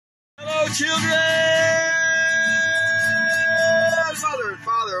children! Mother and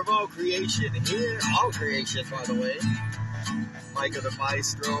Father of all creation here. All creation, by the way. Micah the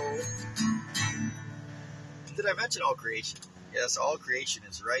Maestro. Did I mention all creation? Yes, all creation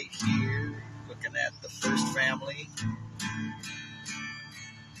is right here. Looking at the first family.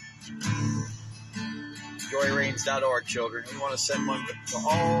 JoyRains.org, children. We want to send one to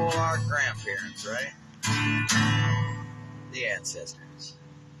all our grandparents, right? The ancestors.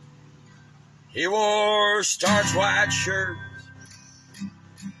 He wore starched white shirts,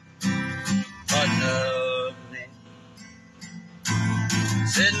 button up neck,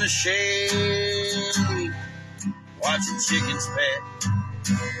 sit in the shade, watching chickens pet,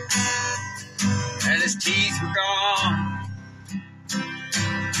 and his teeth were gone.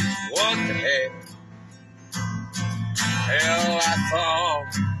 What the heck? Hell, I thought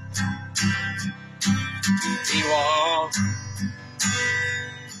he walked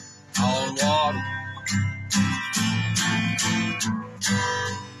on water.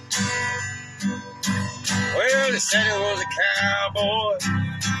 Well, they said he was a cowboy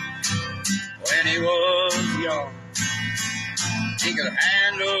when he was young. He could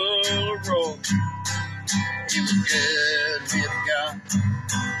handle a rope. He was good with a gun.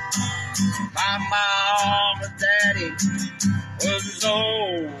 My mom and daddy was his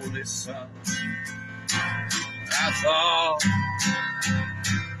oldest son. I thought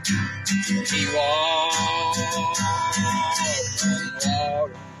he walked on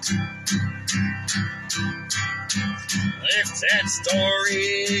water. If that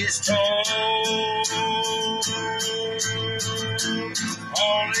story's told,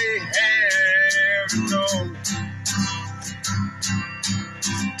 only heaven knows.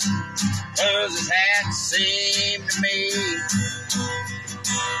 'Cause his hat seemed to me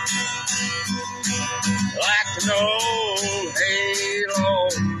like an old halo.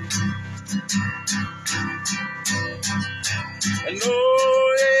 I know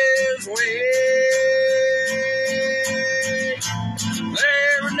his way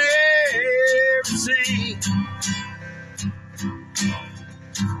never seen.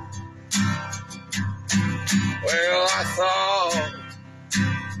 Well, I thought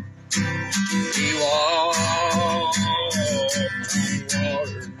he walked on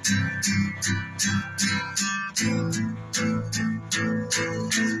water.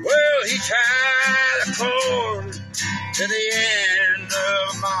 Well, he tied a cord to the end of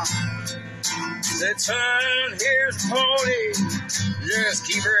a mine. Said, son, here's a pony, just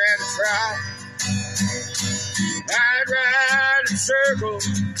keep her at a trot. I'd ride in circles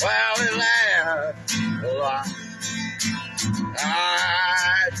while it laughed a lot.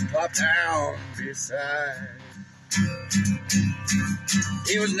 I'd plop down beside.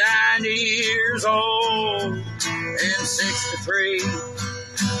 He was 90 years old and 63,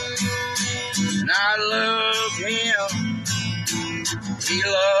 and I loved him. He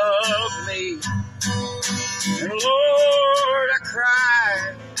loved me, and Lord, I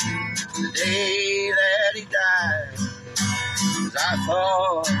cried the day that he died, 'cause I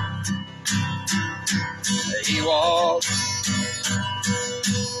thought that he walked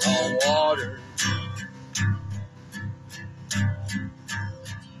on water.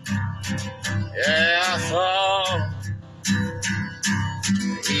 Yeah, I thought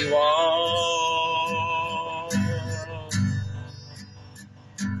he walked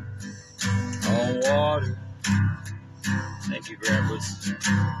on water. Thank you, Grandpas.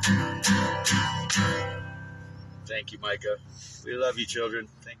 Thank you, Micah. We love you, children.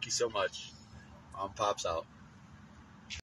 Thank you so much. Mom Pops out.